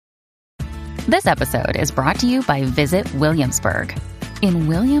This episode is brought to you by Visit Williamsburg. In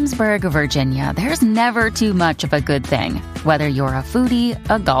Williamsburg, Virginia, there's never too much of a good thing. Whether you're a foodie,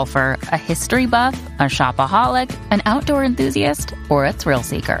 a golfer, a history buff, a shopaholic, an outdoor enthusiast, or a thrill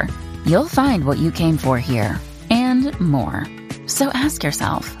seeker, you'll find what you came for here and more. So ask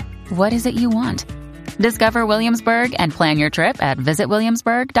yourself, what is it you want? Discover Williamsburg and plan your trip at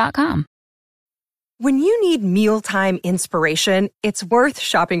visitwilliamsburg.com. When you need mealtime inspiration, it's worth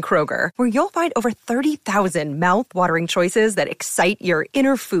shopping Kroger, where you'll find over 30,000 mouth-watering choices that excite your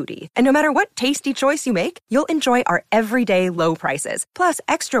inner foodie. And no matter what tasty choice you make, you'll enjoy our everyday low prices, plus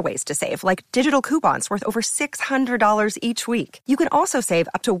extra ways to save, like digital coupons worth over $600 each week. You can also save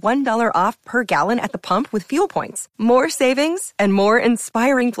up to $1 off per gallon at the pump with fuel points. More savings and more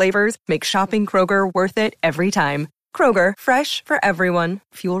inspiring flavors make shopping Kroger worth it every time. Kroger, fresh for everyone.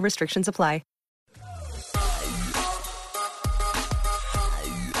 Fuel restrictions apply.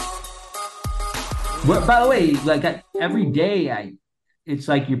 Well, by the way, every day, it's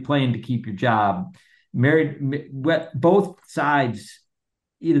like you're playing to keep your job. Both sides,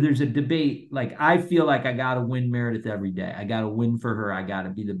 there's a debate. Like, I feel like I got to win Meredith every day. I got to win for her. I got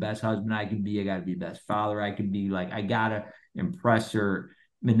to be the best husband I can be. I got to be the best father I can be. Like, I got to impress her.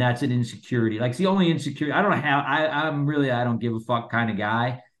 I mean, that's an insecurity. Like, it's the only insecurity. I don't give a fuck kind of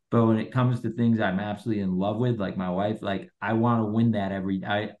guy. But when it comes to things I'm absolutely in love with, like my wife, like, I want to win that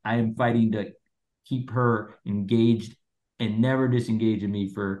I am fighting to keep her engaged and never disengaging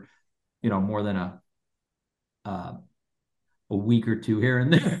me for, more than a week or two here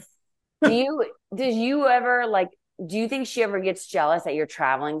and there. Do you think she ever gets jealous that you're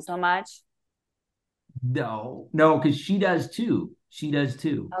traveling so much? No, because she does too.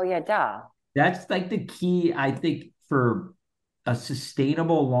 Oh yeah, duh. That's like the key, I think, for a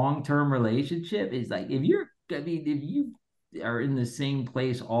sustainable long-term relationship is like, if you are in the same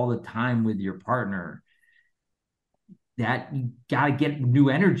place all the time with your partner, that you got to get new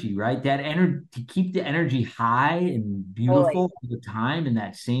energy, right? That energy, to keep the energy high and beautiful all the time in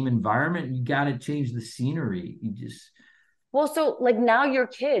that same environment, you got to change the scenery. So like now your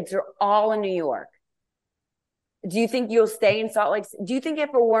kids are all in New York. Do you think you'll stay in Salt Lake? Do you think if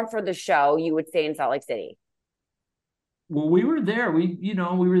it weren't for the show, you would stay in Salt Lake City? Well, we were there. We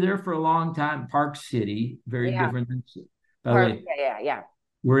were there for a long time. Park City, very different than. Yeah.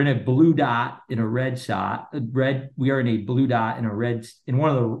 We're in a blue dot in a red shot. We are in a blue dot in one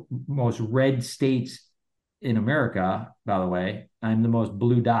of the most red states in America, by the way. I'm the most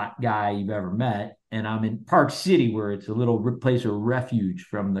blue dot guy you've ever met. And I'm in Park City, where it's a little place of refuge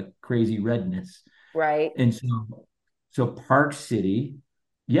from the crazy redness. Right. And so Park City,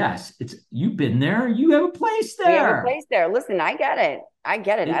 yes, you've been there. You have a place there. We have a place there. Listen, I get it.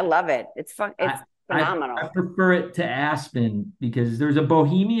 I love it. It's fun. It's phenomenal. I prefer it to Aspen because there's a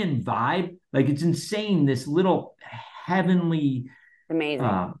bohemian vibe. Like, it's insane. This little heavenly,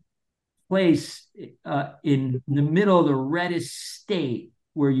 amazing place in the middle of the reddest state,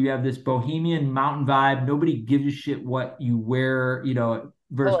 where you have this bohemian mountain vibe. Nobody gives a shit what you wear,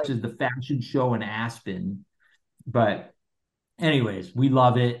 versus the fashion show in Aspen. But anyways, we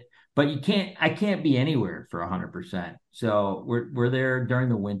love it. But I can't be anywhere for 100%. So we're there during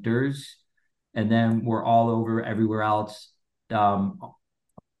the winters. And then we're all over everywhere else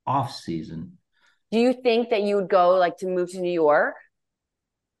off season. Do you think that you would go to move to New York?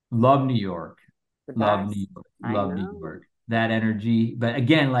 Love New York. Love New York. That energy. But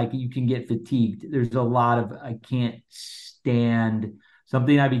again, you can get fatigued. There's a lot of, I can't stand.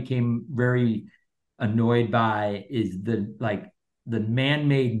 Something I became very annoyed by is the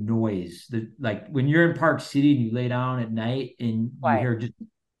man-made noise. When you're in Park City and you lay down at night and you hear just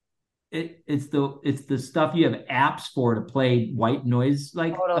it's the stuff you have apps for to play white noise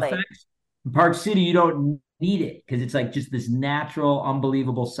effects. In Park City, you don't need it because it's just this natural,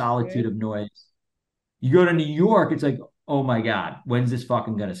 unbelievable solitude of noise. You go to New York, it's like, oh my God, when's this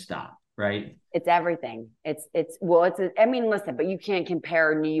fucking gonna stop? Right? It's everything. Listen, but you can't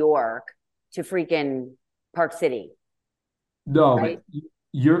compare New York to freaking Park City. No, right? But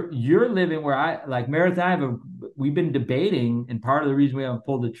you're living where Meredith and I we've been debating, and part of the reason we haven't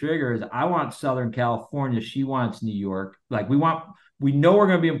pulled the trigger is I want Southern California, she wants New York. We know we're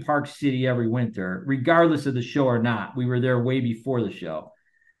going to be in Park City every winter, regardless of the show or not. We were there way before the show.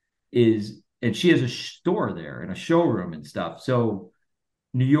 And she has a store there and a showroom and stuff. So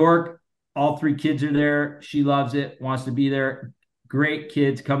New York, all three kids are there. She loves it, wants to be there. Great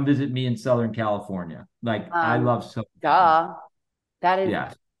kids, come visit me in Southern California. I love Southern California. That is.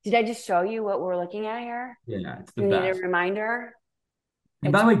 Yeah. Did I just show you what we're looking at here? Yeah, it's the you best. Need a reminder?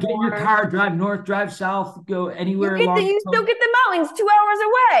 And by the way, get in your car, drive north, drive south, go anywhere. You still get the mountains 2 hours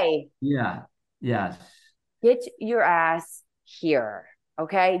away. Yeah. Yes. Get your ass here.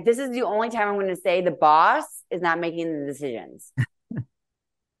 Okay. This is the only time I'm going to say the boss is not making the decisions.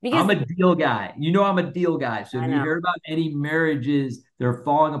 Because I'm a deal guy. You know, I'm a deal guy. So if I you know. hear about any marriages, they're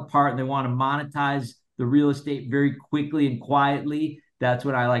falling apart and they want to monetize the real estate very quickly and quietly, that's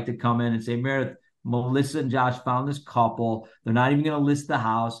when I like to come in and say, Meredith, Melissa and Josh found this couple. They're not even going to list the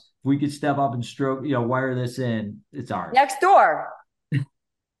house. If we could step up and stroke, wire this in, it's ours. Next door.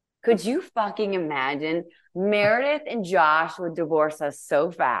 Could you fucking imagine? Meredith and Josh would divorce us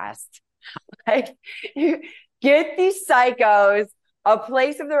so fast. Like, get these psychos a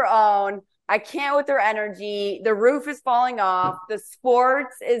place of their own. I can't with their energy. The roof is falling off. The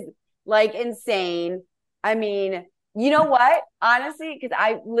sports is like insane. I mean, you know what? Honestly, because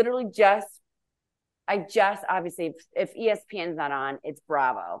I just obviously, if ESPN's not on, it's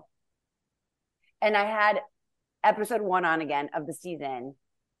Bravo. And I had episode 1 on again of the season,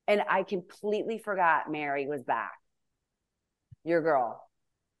 and I completely forgot Mary was back. Your girl.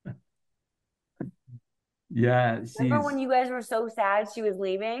 Yeah, Remember when you guys were so sad she was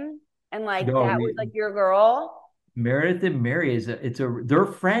leaving? And like no, that was like your girl? Meredith and Mary they're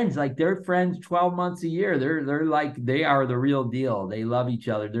friends, like they're friends 12 months a year. They're like they are the real deal. They love each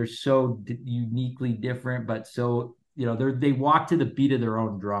other. They're so uniquely different, but so they walk to the beat of their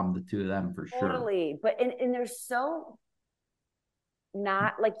own drum, the two of them for sure. Totally. But and they're so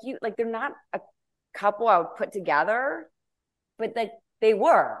not like you, like they're not a couple I would put together, but like they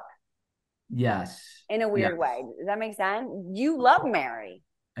were Yes. in a weird way. Does that make sense? You love Mary.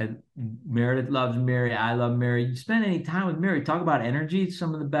 And Meredith loves Mary. I love Mary. You spend any time with Mary, talk about energy. It's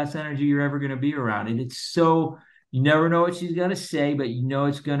some of the best energy you're ever going to be around. And it's so, you never know what she's going to say, but you know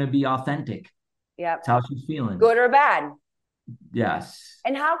it's going to be authentic. Yep. It's how she's feeling. Good or bad. Yes.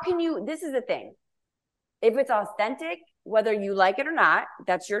 And how can you, this is the thing. If it's authentic, whether you like it or not,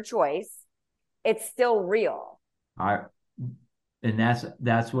 that's your choice. It's still real. And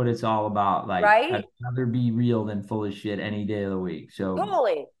that's what it's all about. Like, right? I'd rather be real than full of shit any day of the week. So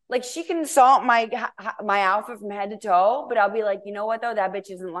totally. Like she can insult my outfit from head to toe, but I'll be like, you know what though? That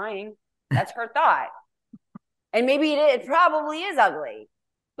bitch isn't lying. That's her thought. And maybe it probably is ugly.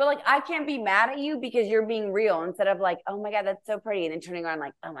 But like I can't be mad at you because you're being real instead of like, oh my God, that's so pretty. And then turning around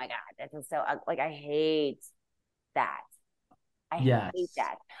like, oh my God, that's so ugly. Like I hate that. I hate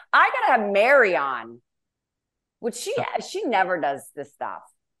that. I gotta have Mary on. Which she never does this stuff.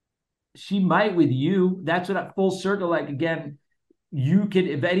 She might with you. That's what full circle. Like again, you could,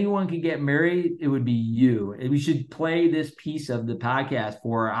 if anyone could get married, it would be you. And we should play this piece of the podcast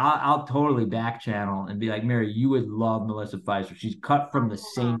for her. I'll totally back channel and be like, Mary, you would love Melissa Pfeiffer. She's cut from the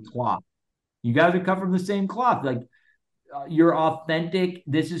same cloth. You guys are cut from the same cloth. Like you're authentic.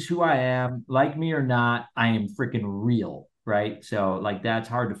 This is who I am. Like me or not, I am freaking real. Right. So like that's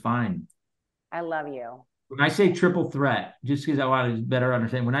hard to find. I love you. When I say triple threat, just because I want to better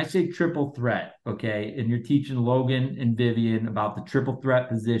understand, when I say triple threat, okay, and you're teaching Logan and Vivian about the triple threat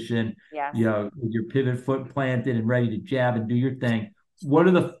position, yes. With your pivot foot planted and ready to jab and do your thing. What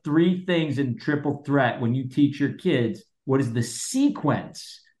are the 3 things in triple threat when you teach your kids? What is the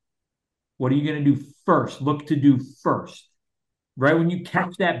sequence? What are you going to do first? Look to do first, right? When you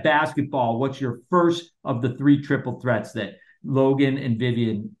catch that basketball, what's your first of the 3 triple threats that Logan and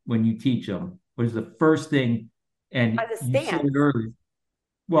Vivian, when you teach them? What is the first thing? And you said it earlier.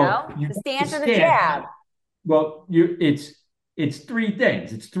 Well, no? The stance or the jab. Well, it's 3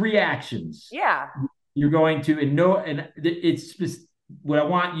 things. It's 3 actions. Yeah. You're going to and it's what I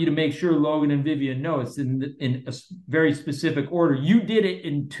want you to make sure Logan and Vivian know. It's in a very specific order. You did it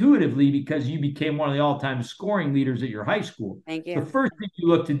intuitively because you became one of the all-time scoring leaders at your high school. Thank you. The first thing you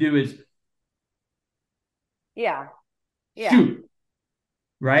look to do is shoot.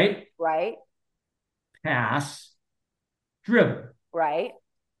 Right? Pass, dribble. Right.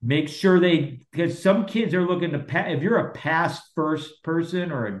 Make sure because some kids are looking to pass. If you're a pass first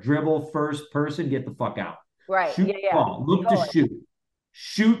person or a dribble first person, get the fuck out. Right. Shoot the ball. Look to shoot.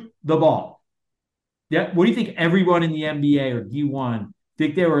 Shoot the ball. Yeah. What do you think everyone in the NBA or D1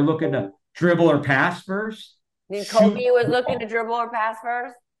 think they were looking to dribble or pass first? Think Kobe was looking to dribble or pass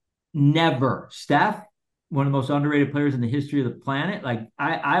first? Never. Steph, one of the most underrated players in the history of the planet. Like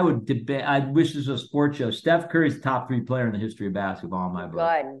I would debate. I wish this was a sports show. Steph Curry's the top 3 player in the history of basketball in my book.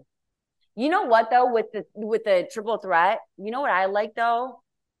 Good. You know what though, with the triple threat, you know what I like though?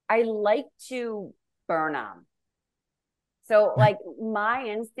 I like to burn them. So like my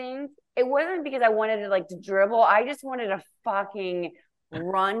instinct, it wasn't because I wanted to like to dribble. I just wanted to fucking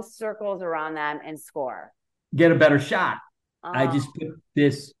run circles around them and score. Get a better shot. I just put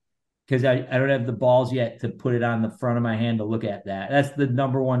this. because I don't have the balls yet to put it on the front of my hand to look at that. That's the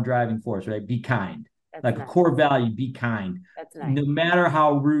number one driving force, right? Be kind. That's Like nice. a core value, be kind. That's nice. No matter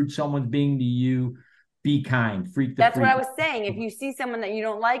how rude someone's being to you, be kind. Freak the That's freak. what I was saying. If you see someone that you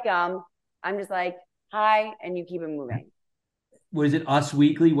don't like, I'm just like, hi, and you keep it moving. Was it Us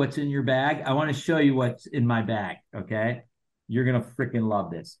Weekly? What's in your bag? I want to show you what's in my bag. Okay. You're going to freaking love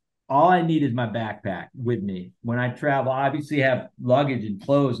this. All I need is my backpack with me. When I travel, I obviously have luggage and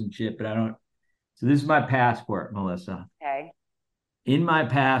clothes and shit, but I don't. So this is my passport, Melissa. Okay. In my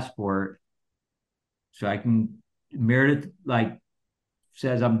passport, so I can, Meredith, like,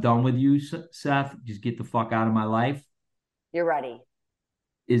 says, I'm done with you, Seth. Just get the fuck out of my life. You're ready.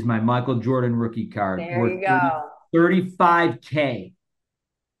 Is my Michael Jordan rookie card. There you go. 35K.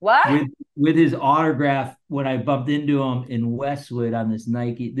 What? With his autograph when I bumped into him in Westwood on this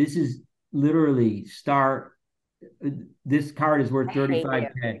Nike. This is literally this card is worth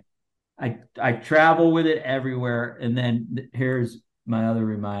 35K. I travel with it everywhere. And then here's my other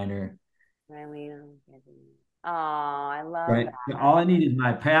reminder. Oh, I love right. that. All I need is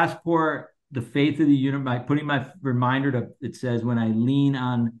my passport, the faith of the universe, putting my reminder it says, when I lean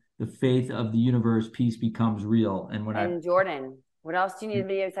on the faith of the universe, peace becomes real. And Jordan, what else do you need to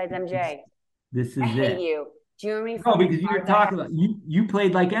be besides MJ? This is I hate it. you. Do you remember me? No, because you're talking about you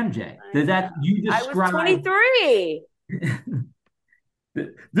played like MJ. Does that you describe? I was 23.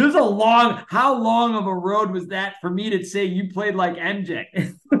 There's how long of a road was that for me to say you played like MJ?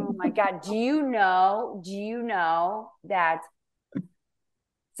 Oh my God. Do you know that?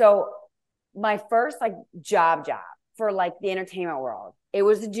 So my first job for like the entertainment world, it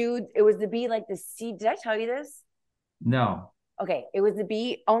was to be like did I tell you this? No. Okay. It was to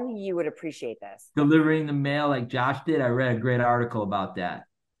be, only you would appreciate this. Delivering the mail like Josh did. I read a great article about that.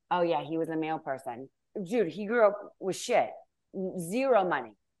 Oh yeah. He was a mail person. Dude, he grew up with shit. Zero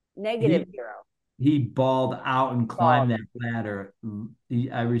money, negative zero. He balled out and climbed that ladder.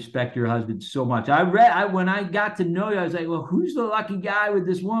 I respect your husband so much. When I got to know you, I was like, well, who's the lucky guy with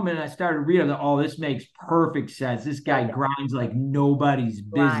this woman? And I started reading. I was like, oh, this makes perfect sense. This guy grinds like nobody's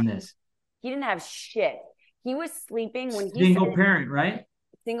business. He didn't have shit. He was sleeping when single parent, right?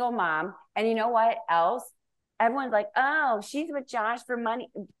 Single mom. And you know what else? Everyone's like, oh, she's with Josh for money.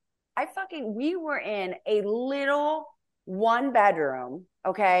 We were in a little 1 bedroom,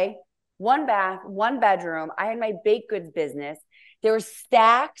 okay? 1 bath, 1 bedroom. I had my baked goods business. There were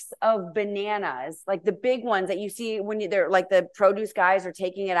stacks of bananas, like the big ones that you see when they're like the produce guys are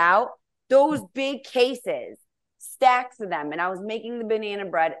taking it out. Those big cases, stacks of them. And I was making the banana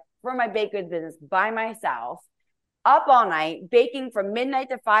bread for my baked goods business by myself, up all night, baking from midnight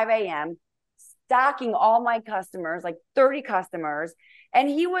to 5 a.m., stocking all my customers, like 30 customers. And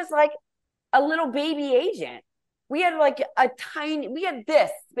he was like a little baby agent. We had we had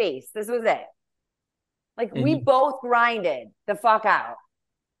this space. This was it. Like, and we both grinded the fuck out.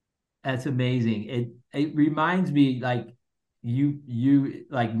 That's amazing. It reminds me like you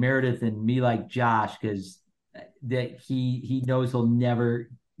like Meredith and me like Josh, because that he knows he'll never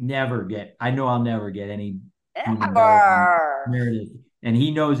get. I know I'll never get any Meredith, and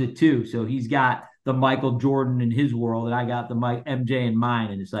he knows it too. So he's got the Michael Jordan in his world, and I got the MJ in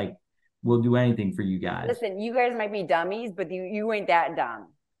mine, and it's like, we'll do anything for you guys. Listen, you guys might be dummies, but you ain't that dumb.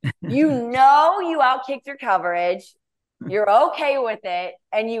 You outkicked your coverage. You're okay with it,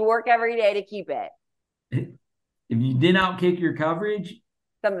 and you work every day to keep it. If you didn't outkick your coverage,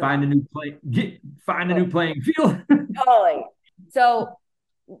 find a new playing field. Totally. So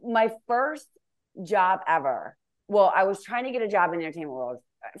my first job ever, well, I was trying to get a job in the entertainment world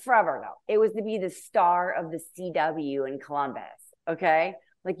forever ago. It was to be the star of the CW in Columbus, okay?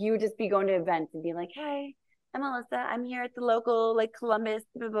 Like, you would just be going to events and be like, hey, I'm Melissa. I'm here at the local, Columbus,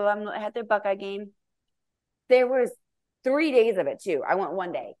 blah, blah, blah. I'm at their Buckeye game. There was 3 days of it, too. I went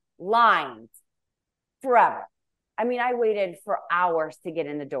 1 day. Lines. Forever. I mean, I waited for hours to get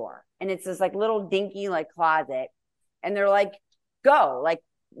in the door. And it's this, little dinky, closet. And they're like, go.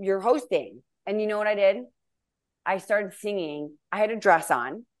 You're hosting. And you know what I did? I started singing. I had a dress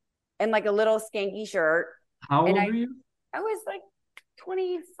on and, a little skanky shirt. How old were you? I was,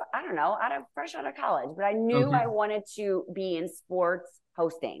 20, I don't know, fresh out of college, but I knew I wanted to be in sports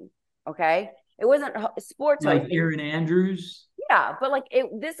hosting. Okay. It wasn't sports like hosting. Erin Andrews. Yeah. But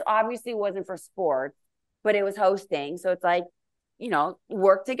this obviously wasn't for sports, but it was hosting. So it's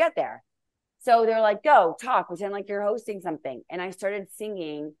work to get there. So they're like, go talk, pretend like you're hosting something. And I started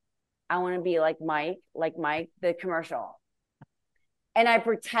singing, I want to be like Mike, the commercial. And I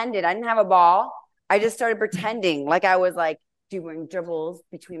pretended, I didn't have a ball. I just started pretending like I was doing dribbles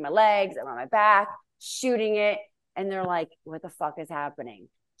between my legs, around my back, shooting it. And they're like, what the fuck is happening?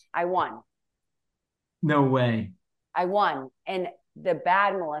 I won. No way. I won. And the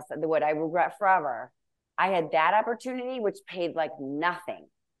bad Melissa, what I regret forever, I had that opportunity, which paid like nothing.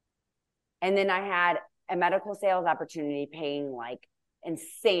 And then I had a medical sales opportunity paying like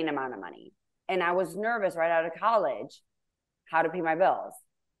insane amount of money. And I was nervous right out of college how to pay my bills.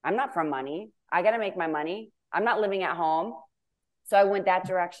 I'm not from money. I got to make my money. I'm not living at home. So I went that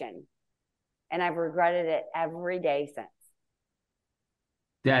direction. And I've regretted it every day since.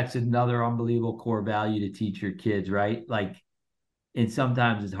 That's another unbelievable core value to teach your kids, right? Like, and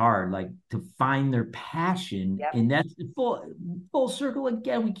sometimes it's hard, like to find their passion. Yep. And that's full circle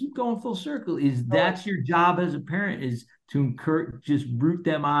again. We keep going full circle. Is Totally. that's your job as a parent, is to encourage, just root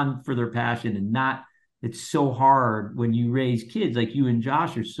them on for their passion and not. It's so hard when you raise kids like you and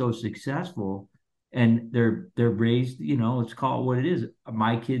Josh are so successful, and they're raised. Let's call it what it is.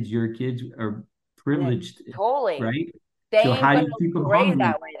 My kids, your kids are privileged, Totally. right? They So ain't how do gonna you keep be them raised hungry?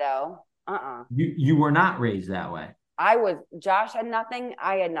 that way though. You were not raised that way. Josh had nothing,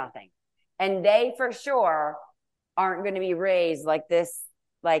 I had nothing. And they for sure aren't going to be raised like this,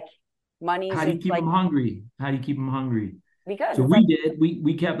 like money's How do you just keep like, them hungry? How do you keep them hungry? because So it's like, we did.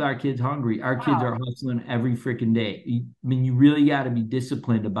 We kept our kids hungry. Our kids wow, are hustling every freaking day. I mean, you really got to be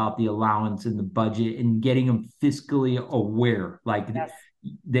disciplined about the allowance and the budget and getting them fiscally aware. Like yes,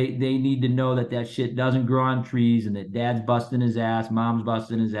 they need to know that that shit doesn't grow on trees and that dad's busting his ass, mom's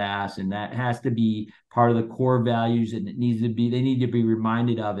busting his ass, and that has to be part of the core values. And it needs to be. They need to be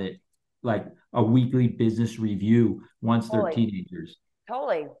reminded of it, like a weekly business review once they're totally, teenagers.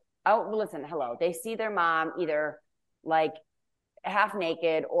 totally. Oh, well, listen, hello. They see their mom either like half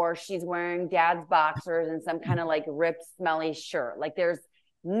naked or she's wearing dad's boxers and some kind of like ripped, smelly shirt. Like there's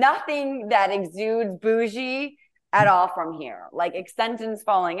nothing that exudes bougie at all from here. Like extensions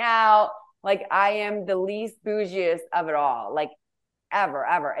falling out. Like I am the least bougiest of it all. Like ever,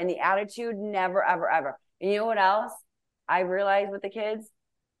 ever. And the attitude, never, ever, ever. And you know what else I realized with the kids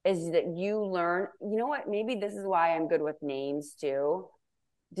is that you learn, you know what? Maybe this is why I'm good with names too.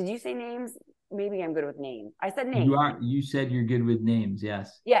 Did you say names? Maybe I'm good with names. I said You names. are. You said you're good with names.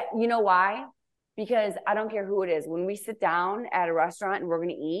 Yes. Yeah, you know why? Because I don't care who it is. When we sit down at a restaurant and we're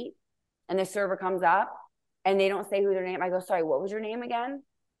going to eat, and the server comes up and they don't say who their name, I go, sorry, what was your name again?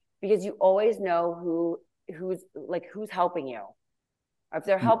 Because you always know who's helping you. Or if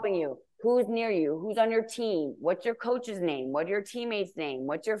they're helping you, who's near you, who's on your team, what's your coach's name, what's your teammate's name,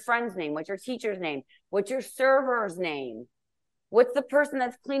 what's your friend's name, what's your teacher's name, what's your server's name, what's the person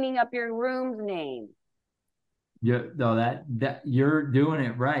that's cleaning up your room's name. Yeah, no, that you're doing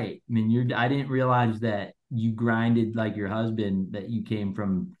it right. I mean, I didn't realize that you grinded like your husband, that you came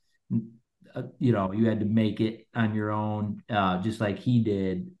from, you had to make it on your own, just like he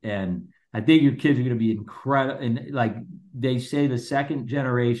did. And I think your kids are going to be incredible. And like they say, the second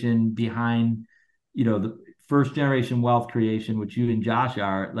generation behind, the first generation wealth creation, which you and Josh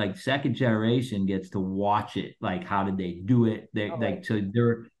are, like second generation gets to watch it. Like, how did they do it? They Totally. like, so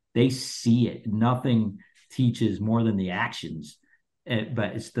they see it. Nothing teaches more than the actions.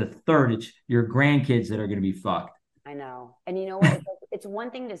 But it's the third, it's your grandkids that are going to be fucked. I know. And you know what? It's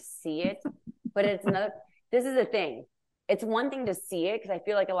one thing to see it, but it's another. This is the thing. It's one thing to see it because I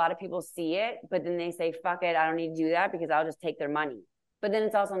feel like a lot of people see it, but then they say, fuck it, I don't need to do that because I'll just take their money. But then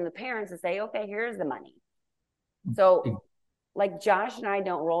it's also on the parents to say, okay, here's the money. So, like Josh and I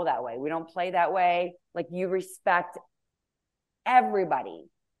don't roll that way. We don't play that way. Like you respect everybody.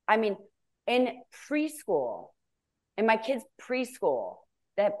 I mean, in preschool, in my kids' preschool,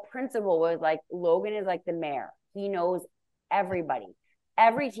 that principal was like, Logan is like the mayor. He knows everybody,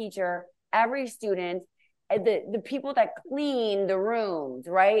 every teacher, every student, the people that clean the rooms,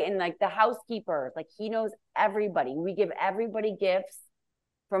 right? And like the housekeepers, like he knows everybody. We give everybody gifts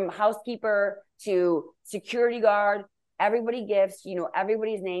from housekeeper to security guard, everybody gifts,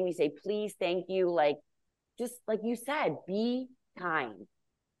 everybody's name. You say, please, thank you. Like, just like you said, be kind.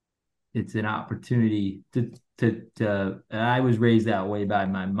 It's an opportunity to I was raised that way by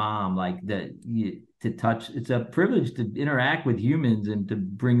my mom, like that, to touch. It's a privilege to interact with humans and to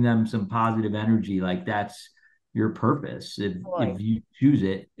bring them some positive energy. Like that's your purpose if Boy, you choose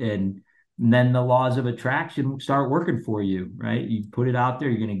it. And then the laws of attraction start working for you, right? You put it out there,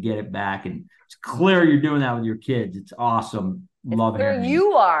 you're going to get it back. And it's clear you're doing that with your kids. It's awesome. it's Love clear hearing.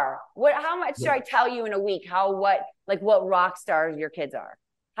 you are. How much should Yeah. I tell you in a week? What rock stars your kids are?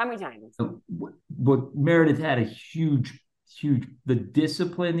 How many times? What Meredith had a huge, the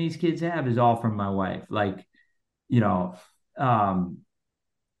discipline these kids have is all from my wife. Like, you know, um,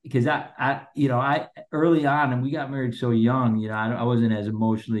 because I early on, and we got married so young, I wasn't as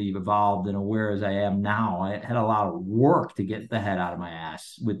emotionally evolved and aware as I am now. I had a lot of work to get the head out of my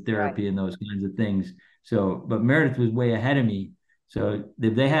ass with Right. therapy and those kinds of things. So, but Meredith was way ahead of me. So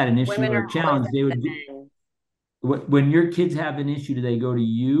if they had an issue Women or are a always challenge, ahead they of would. men. When your kids have an issue, do they go to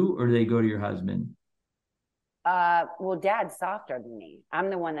you or do they go to your husband? Well, dad's softer than me. I'm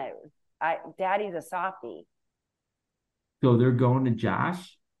the one that daddy's a softie. So they're going to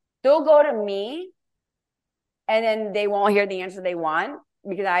Josh? They'll go to me and then they won't hear the answer they want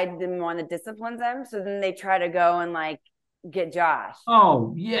because I didn't want to discipline them. So then they try to go and like get Josh.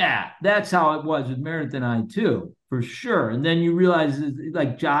 Oh, yeah. That's how it was with Meredith and I, too, for sure. And then you realize,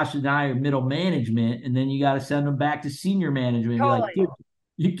 like, Josh and I are middle management, and then you got to send them back to senior management and be like, Totally. dude,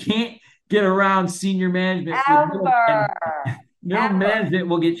 you can't get around senior management with middle management. Ever. Middle Ever. management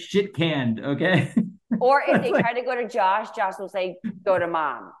will get shit canned, okay? Or if It's they like, try to go to Josh, Josh will say, go to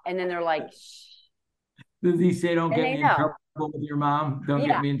mom. And then they're like, shh. does he say, don't And get they me in know. trouble with your mom? Don't get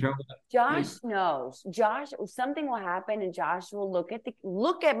Yeah. me in trouble. Josh Like, knows. Josh, something will happen, and Josh will look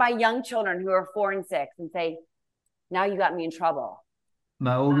at my young children who are 4 and 6 and say, "Now you got me in trouble."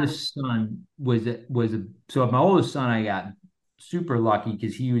 my Um, oldest son so my oldest son I got super lucky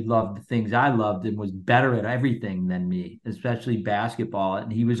because he would love the things I loved and was better at everything than me, especially basketball.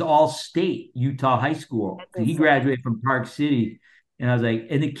 And he was all state Utah high school. that's He insane. graduated from Park City. And I was like,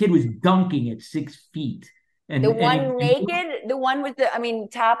 and the kid was dunking at 6 feet. The And one naked, the one with the, I mean,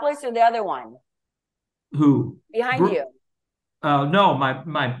 topless, or the other one who? behind you. Oh no, my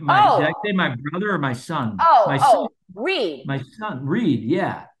did I Oh, say my brother or my son? oh, My son, oh, Reed. my son, Reed,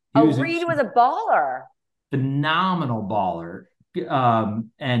 yeah. He Oh, was Reed was a baller. phenomenal baller.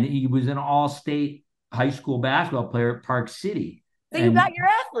 And he was an all-state high school basketball player at Park City. So you And got your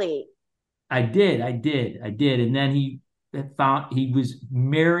athlete. I did. And then he was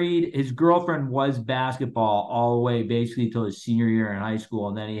married. His girlfriend was basketball all the way basically till his senior year in high school.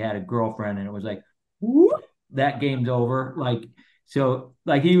 And then he had a girlfriend, and it was like, whoop, that game's over. Like, so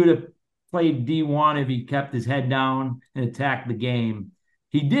like he would have played D1 if he kept his head down and attacked the game.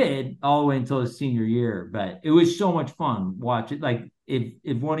 He did all the way until his senior year, but it was so much fun watch it. Like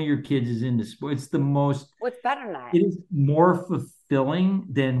if one of your kids is into sports, it's the most What's better than that? it is more fulfilling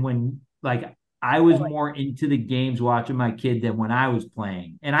than when like I was Totally. more into the games watching my kid than when I was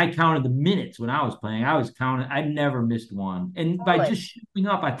playing. And I counted the minutes when I was playing. I was counting, I never missed one. And by Totally. just showing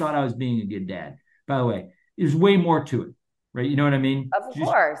up, I thought I was being a good dad. By the way, there's way more to it, right? You know what I mean? Of Just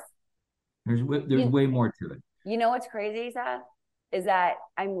course. there's You, way more to it. you know what's crazy, Seth? Is that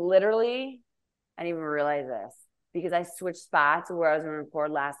I'm literally, I didn't even realize this because I switched spots where I was going to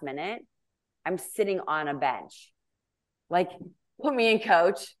record last minute. I'm sitting on a bench. Like, put me in,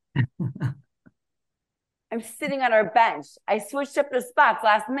 coach. I'm sitting on our bench. I switched up the spots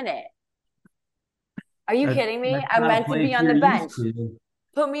last minute. Are you That's kidding me? that's I'm not a meant to place be on the you're bench. used to.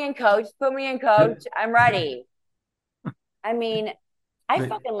 Put me in, coach. Put me in, coach. I'm ready. I mean, I But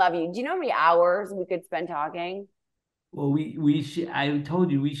fucking love you. Do you know how many hours we could spend talking? well, we should. I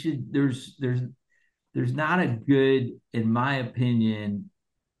told you we should. There's not a good, in my opinion,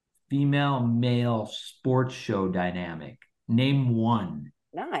 female male sports show dynamic. Name one.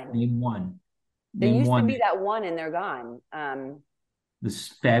 None. Name one. There Name used to one. be that one and they're gone. This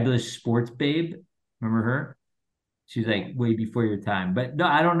fabulous sports babe. Remember her? She's like way before your time. But no,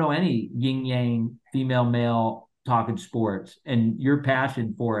 I don't know any yin yang female male talking sports. And your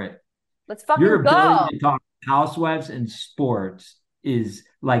passion for it, Let's your fucking ability go. to talk housewives and sports is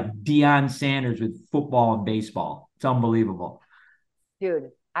like Deion Sanders with football and baseball. It's unbelievable.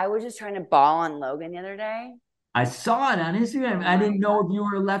 Dude, I was just trying to ball on Logan the other day. I saw it on Instagram. Oh I my didn't know God. if you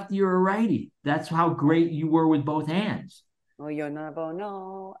were a lefty or a righty. That's how great you were with both hands. Oh, you never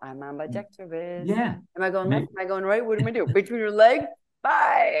know. I'm ambidextrous. Yeah. Am I going left? Am I going right? What am I doing? Between your legs?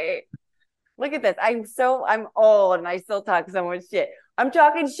 Bye. Look at this. I'm old and I still talk so much shit. I'm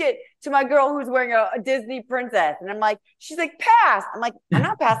talking shit to my girl who's wearing a Disney princess. And I'm like, she's like, pass. I'm like, I'm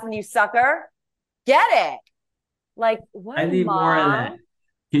not passing you, sucker. Get it. Like, I what, need more of that.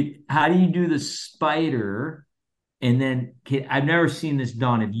 mom? How do you do the spider? And then I've never seen this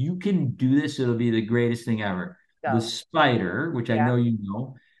done. If you can do this, it'll be the greatest thing ever. The Go. spider, which I Yeah. know you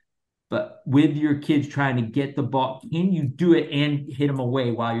know, but with your kids trying to get the ball, can you do it and hit them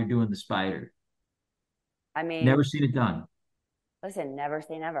away while you're doing the spider? I mean, Never seen it done. listen, never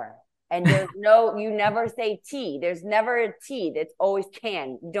say never. And you never say T. There's never a T. That's always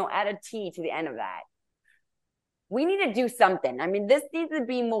can. You don't add a T to the end of that. We need to do something. I mean, this needs to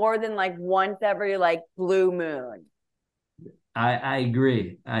be more than like once every like blue moon. I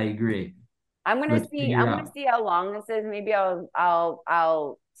agree. I agree. I'm gonna Let's see. figure I'm gonna out. see how long this is. Maybe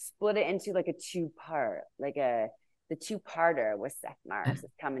I'll split it into like a two-part, like the two-parter with Seth Meyers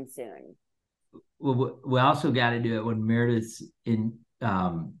is coming soon. Well, we also got to do it when Meredith's in.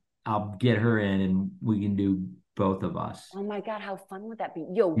 I'll get her in, and we can do both of us. Oh my God, how fun would that be?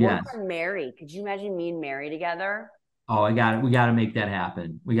 Yo, work Yes. on Mary. Could you imagine me and Mary together? Oh, I got it. We got to make that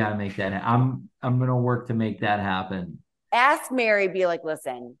happen. We got to make that. I'm gonna work to make that happen. Ask Mary, be like,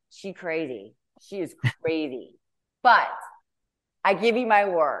 listen, she crazy. She is crazy. But I give you my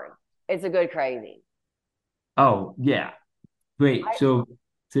word, it's a good crazy. Oh yeah, great. I, So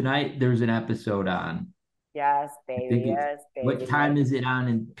tonight there's an episode on. yes, I think baby. it's Yes, what baby. time is it on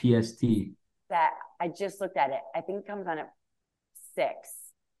in PST? That I just looked at it. I think it comes on at 6.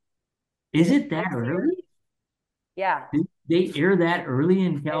 Is Is it it that 6 here? early? Yeah, They air that early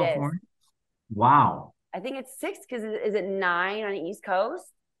in it is. California? Wow. I think it's 6 because is it 9 on the East Coast?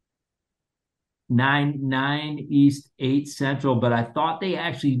 9 East, 8 Central, but I thought they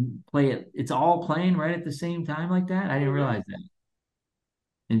actually play it. It's all playing right at the same time like that. I didn't Mm-hmm. realize that.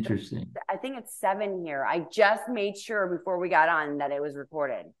 Interesting. I think it's 7 here. I just made sure before we got on that it was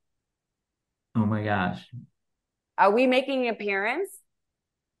recorded. Oh my gosh. Are we making an appearance?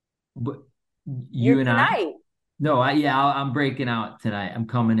 But You're you and I? tonight. No, I'm breaking out tonight. I'm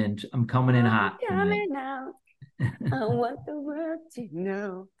coming in. I'm coming in I'm hot tonight. coming out. I want the world to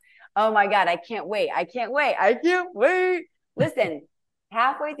know. Oh my God, I can't wait. I can't wait. I can't wait. Listen,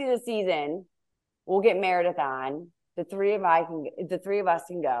 halfway through the season, we'll get Meredith on. The three of us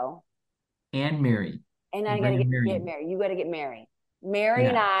can go. And Mary. And We're I gotta bringing get Mary. married. You gotta get married. Mary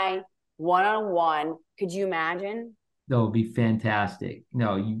and Yeah, I, one on one. Could you imagine? that would be fantastic.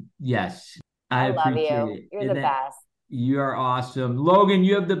 No, yes, I I love appreciate you. it. You're And the then best. you are awesome. Logan,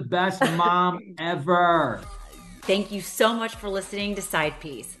 you have the best mom ever. Thank you so much for listening to Side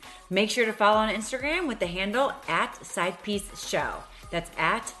Piece. Make sure to follow on Instagram with the handle at Side Piece Show. That's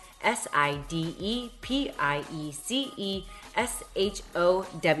at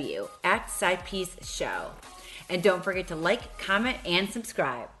SIDEPIECESHOW at Side Piece Show. And don't forget to like, comment, and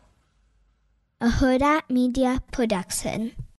subscribe. A Huda Media Production.